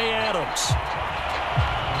Davante Adams.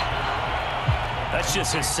 That's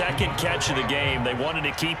just his 2nd catch of the game. They wanted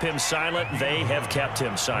to keep him silent. They have kept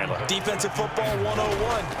him silent. Defensive football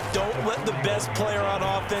 101. Don't let the best player on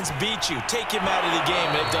offense beat you. Take him out of the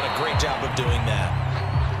game. They've done a great job of doing that.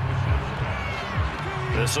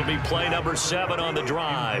 This will be play number 7 on the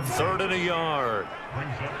drive. 3rd and a yard.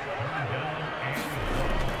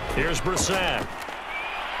 Here's Brissett.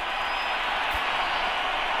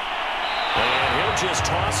 And he'll just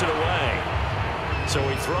toss it away. So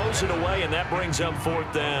he throws it away, and that brings up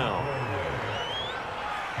 4th down.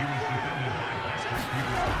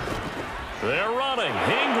 They're running.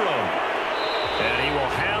 Ingram. And he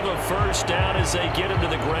will have a first down as they get him to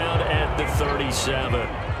the ground at the 37.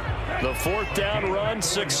 The 4th down run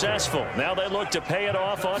successful. Now they look to pay it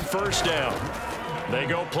off on 1st down. They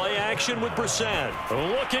go play action with Brissett.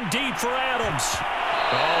 Looking deep for Adams.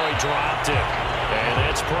 Oh, he dropped it. And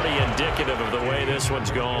that's pretty indicative of the way this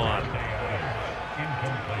one's gone.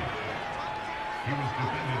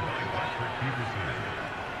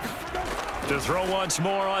 To throw once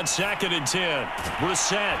more on 2nd and 10.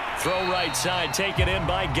 Brissett, throw right side, taken in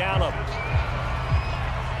by Gallup.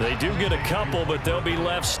 They do get a couple, but they'll be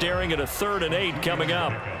left staring at a 3rd and 8 coming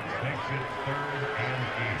up.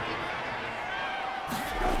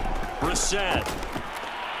 Brissett.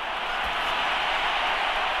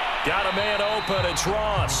 Got a man open. It's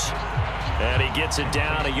Ross. And he gets it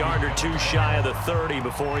down a yard or 2 shy of the 30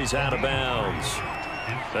 before he's out of bounds.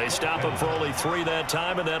 They stop him for only 3 that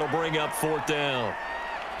time, and that'll bring up 4th down.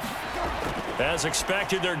 As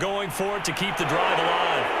expected, they're going for it to keep the drive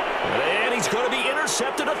alive. And he's going to be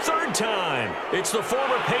intercepted a 3rd time. It's the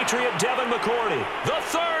former Patriot Devin McCourty. The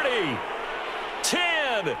 30.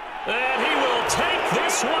 10. And he will take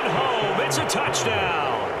this one home. It's a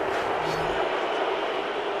touchdown.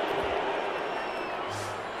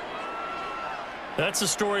 That's the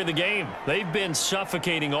story of the game. They've been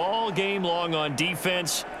suffocating all game long on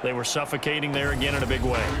defense. They were suffocating there again in a big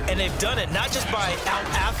way. And they've done it not just by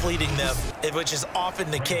out-athleting them, which is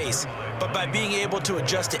often the case, but by being able to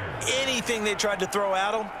adjust to anything they tried to throw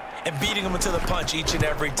at them and beating them into the punch each and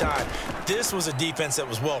every time. This was a defense that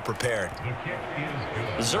was well prepared.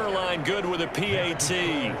 Zerline good with a PAT,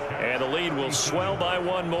 and the lead will swell by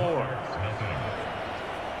 1 more.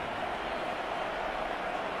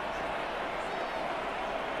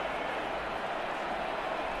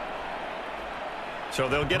 So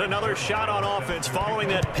they'll get another shot on offense following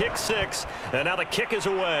that pick 6. And now the kick is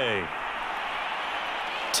away.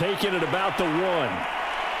 Taken at about the 1.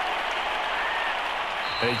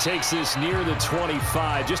 And he takes this near the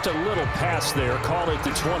 25. Just a little pass there. Call it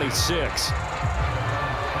the 26.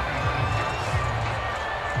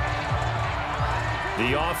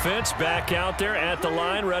 The offense back out there at the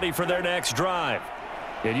line, ready for their next drive.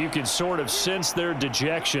 And you can sort of sense their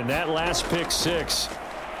dejection. That last pick 6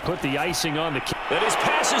 put the icing on the cake. And his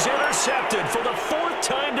pass is intercepted for the 4th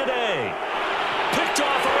time today. Picked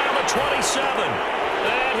off around the 27.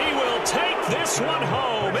 And he will take this one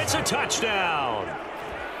home. It's a touchdown.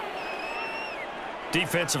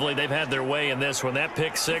 Defensively, they've had their way in this one. That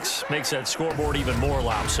pick 6 makes that scoreboard even more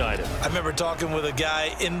lopsided. I remember talking with a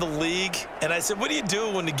guy in the league, and I said, what do you do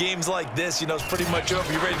when the game's like this? You know, it's pretty much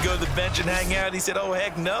over. You ready to go to the bench and hang out? He said, oh,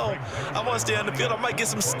 heck no. I want to stay on the field. I might get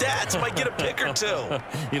some stats. I might get a pick or 2.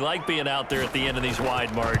 You like being out there at the end of these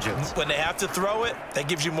wide margins. When they have to throw it, that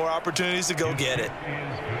gives you more opportunities to go get it.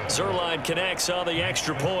 Zerline connects on the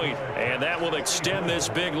extra point, and that will extend this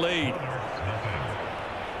big lead.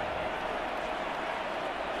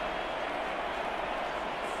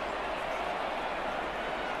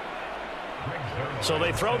 So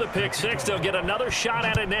they throw the pick 6. They'll get another shot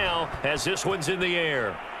at it now as this one's in the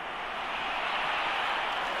air.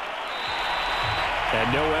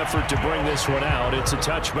 And no effort to bring this one out. It's a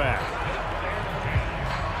touchback.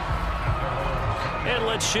 And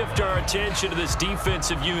let's shift our attention to this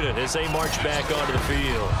defensive unit as they march back onto the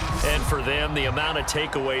field. And for them, the amount of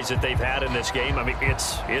takeaways that they've had in this game, I mean,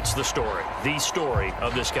 it's the story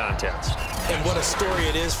of this contest. And what a story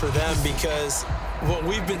it is for them, because what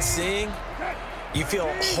we've been seeing, you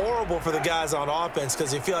feel horrible for the guys on offense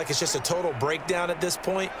because you feel like it's just a total breakdown at this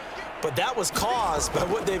point. But that was caused by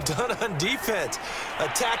what they've done on defense.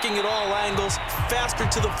 Attacking at all angles, faster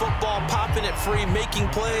to the football, popping it free, making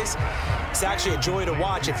plays. It's actually a joy to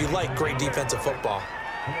watch if you like great defensive football.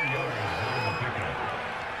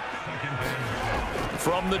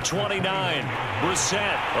 From the 29,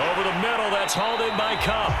 Brissett over the middle. That's hauled in by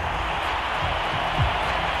Cup.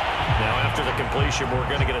 Now after the completion, we're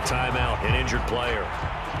going to get a timeout, an injured player.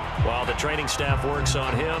 While the training staff works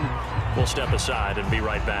on him, we'll step aside and be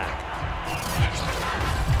right back.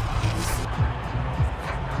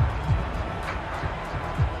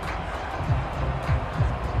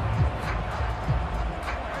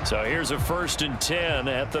 So here's a 1st and 10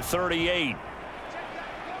 at the 38.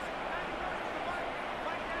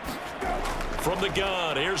 From the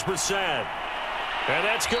gun, here's Brissett. And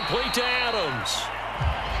that's complete to Adams.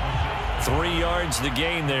 3 yards the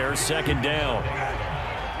gain there, 2nd down.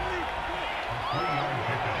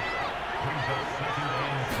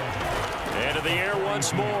 Into the air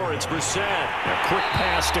once more, it's Brissett. A quick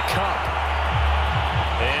pass to Cup.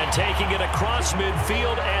 And taking it across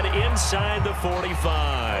midfield and inside the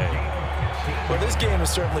 45. Well, this game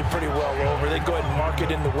is certainly pretty well over. They go ahead and mark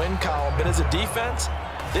it in the win column. But as a defense,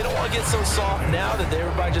 they don't want to get so soft now that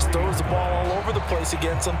everybody just throws the ball all over the place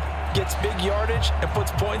against them, gets big yardage, and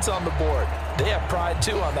puts points on the board. They have pride,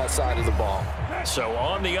 too, on that side of the ball. So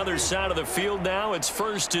on the other side of the field now, it's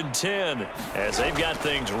 1st and 10 as they've got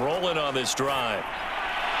things rolling on this drive.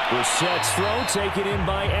 Brissett's throw taken in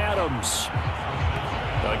by Adams.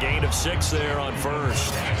 A gain of 6 there on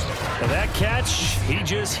 1st. And that catch, he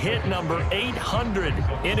just hit number 800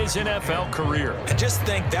 in his NFL career. And just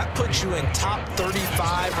think, that puts you in top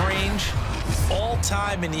 35 range all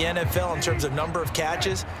time in the NFL in terms of number of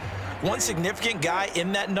catches. One significant guy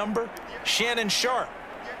in that number, Shannon Sharp,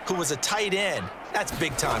 who was a tight end. That's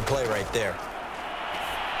big-time play right there.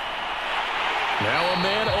 Now a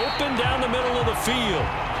man open down the middle of the field.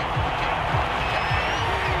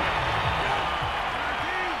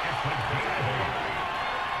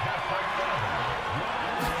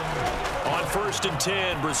 On 1st and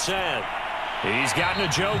 10, Brissett. He's got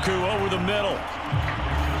Njoku over the middle.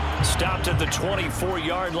 Stopped at the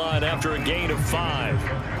 24-yard line after a gain of 5.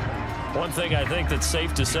 One thing I think that's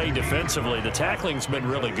safe to say defensively, the tackling's been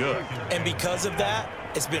really good. And because of that,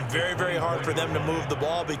 it's been very, very hard for them to move the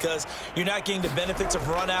ball because you're not getting the benefits of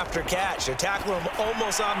run after catch. They tackle them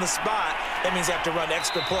almost on the spot. That means you have to run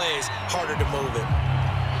extra plays, harder to move it.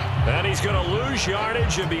 And he's going to lose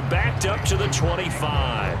yardage and be backed up to the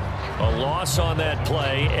 25. A loss on that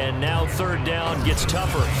play, and now 3rd down gets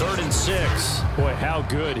tougher, 3rd and 6. Boy, how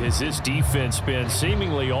good has this defense been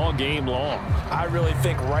seemingly all game long? I really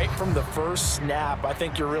think right from the first snap, I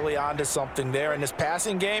think you're really onto something there. In this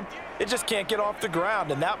passing game, it just can't get off the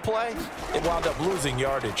ground. And that play, it wound up losing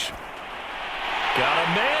yardage. Got a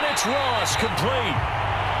man, it's Ross, complete.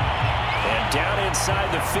 And down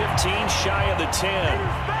inside the 15, shy of the 10.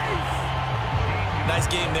 Nice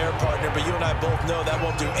game there, partner, but you and I both know that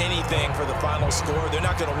won't do anything for the final score. They're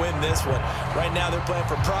not going to win this one. Right now they're playing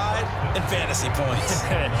for pride and fantasy points.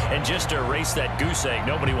 And just to erase that goose egg,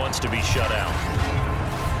 nobody wants to be shut out.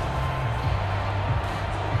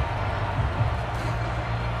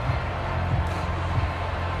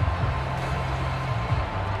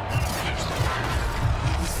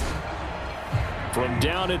 From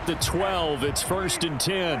down at the 12, it's 1st and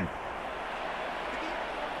 10.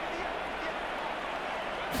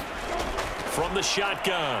 From the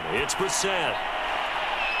shotgun, it's Brissett.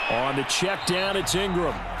 On the check down, it's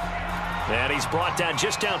Ingram. And he's brought down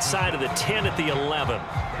just outside of the 10 at the 11.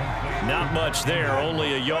 Not much there,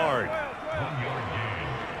 only a yard.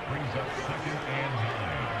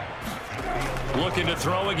 Looking to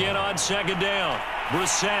throw again on 2nd down.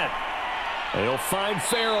 Brissett. He'll find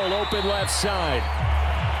Farrell open left side.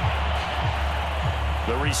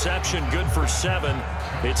 The reception good for 7.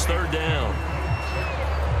 It's 3rd down.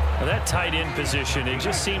 Now that tight end position, it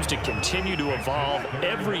just seems to continue to evolve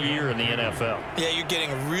every year in the NFL. Yeah, you're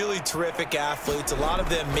getting really terrific athletes. A lot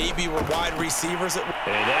of them maybe were wide receivers. And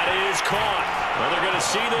that is caught. Well, they're going to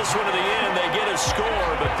see this one to the end. They get a score,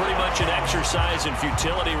 but pretty much an exercise in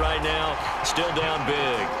futility right now. Still down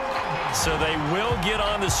big. So they will get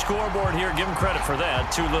on the scoreboard here. Give them credit for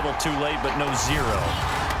that. Too little, too late, but no 0.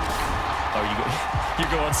 Oh,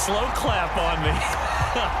 you're going slow clap on me.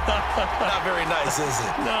 Not very nice, is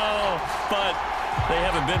it? No, but they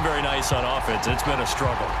haven't been very nice on offense. It's been a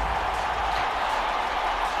struggle.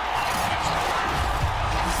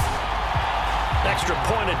 Extra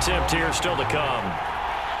point attempt here still to come.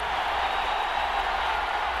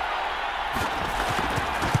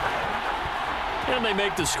 And they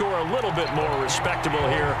make the score a little bit more respectable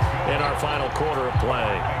here in our final quarter of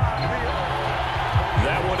play.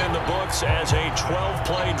 That one in the books as a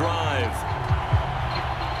 12-play drive.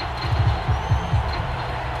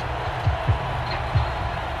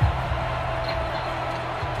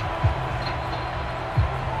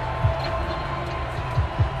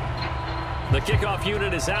 kickoff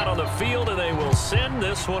unit is out on the field, and they will send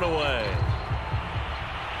this one away.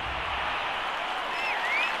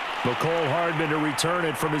 McCole Hardman to return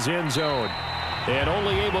it from his end zone. And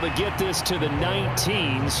only able to get this to the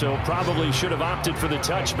 19, so probably should have opted for the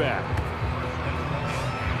touchback.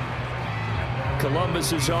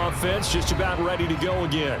 Columbus's offense just about ready to go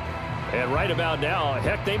again. And right about now,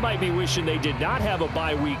 heck, they might be wishing they did not have a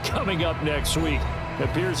bye week coming up next week. It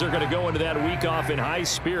appears they're going to go into that week off in high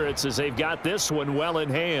spirits as they've got this one well in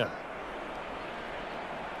hand.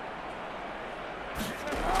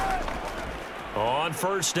 On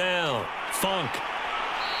first down, Funk.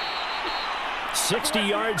 60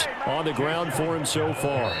 yards on the ground for him so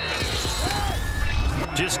far.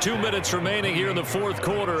 Just 2 minutes remaining here in the fourth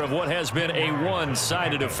quarter of what has been a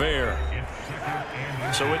one-sided affair.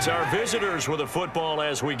 So it's our visitors with the football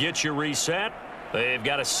as we get you reset. They've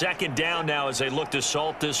got a second down now as they look to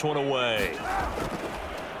salt this one away.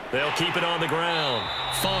 They'll keep it on the ground.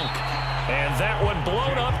 Funk. And that one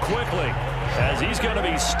blown up quickly as he's going to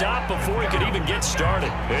be stopped before he could even get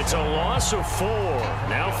started. It's a loss of 4.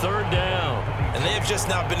 Now third down. And they have just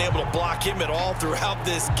not been able to block him at all throughout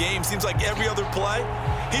this game. Seems like every other play,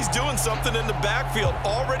 he's doing something in the backfield.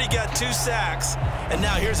 Already got 2 sacks, and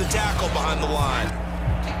now here's a tackle behind the line.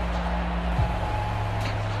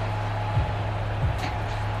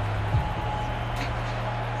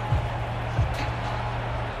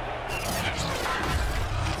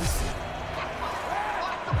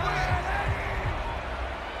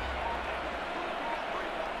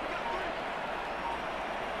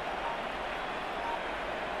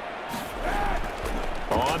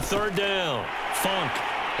 On third down, Funk.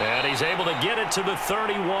 And he's able to get it to the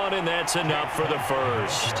 31, and that's enough for the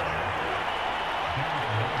first.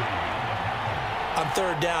 On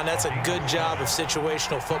third down, that's a good job of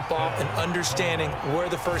situational football and understanding where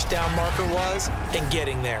the first down marker was and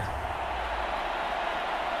getting there.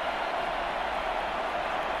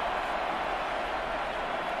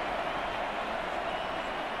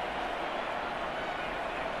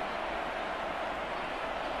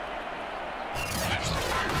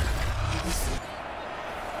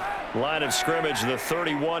 Line of scrimmage, the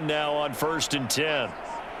 31 now on first and 10.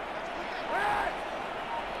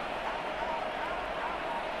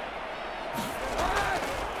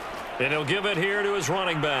 And he'll give it here to his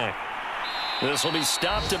running back. This will be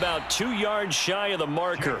stopped about 2 yards shy of the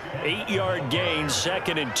marker. 8-yard gain,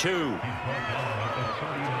 2nd and 2.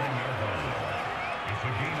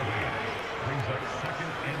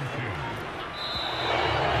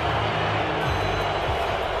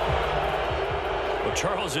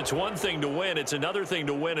 Charles, it's one thing to win. It's another thing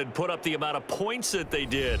to win and put up the amount of points that they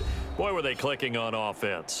did. Boy, were they clicking on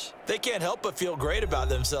offense. They can't help but feel great about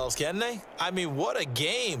themselves, can they? I mean, what a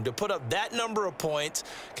game to put up that number of points,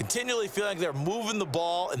 continually feeling like they're moving the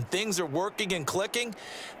ball and things are working and clicking.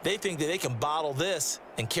 They think that they can bottle this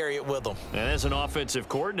and carry it with them. And as an offensive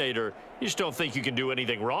coordinator, you just don't think you can do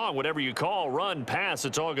anything wrong. Whatever you call, run, pass,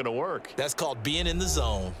 it's all going to work. That's called being in the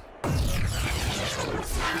zone.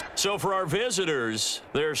 So for our visitors,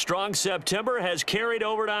 their strong September has carried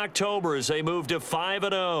over to October as they move to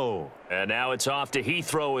 5-0. And now it's off to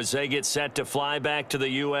Heathrow as they get set to fly back to the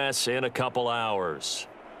U.S. in a couple hours.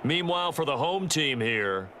 Meanwhile, for the home team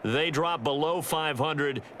here, they drop below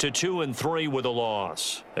 500 to 2-3 with a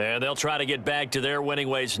loss. And they'll try to get back to their winning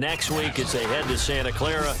ways next week as they head to Santa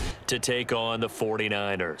Clara to take on the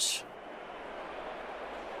 49ers.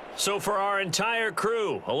 So for our entire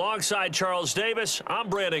crew, alongside Charles Davis, I'm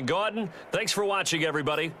Brandon Gaudin. Thanks for watching,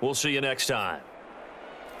 everybody. We'll see you next time.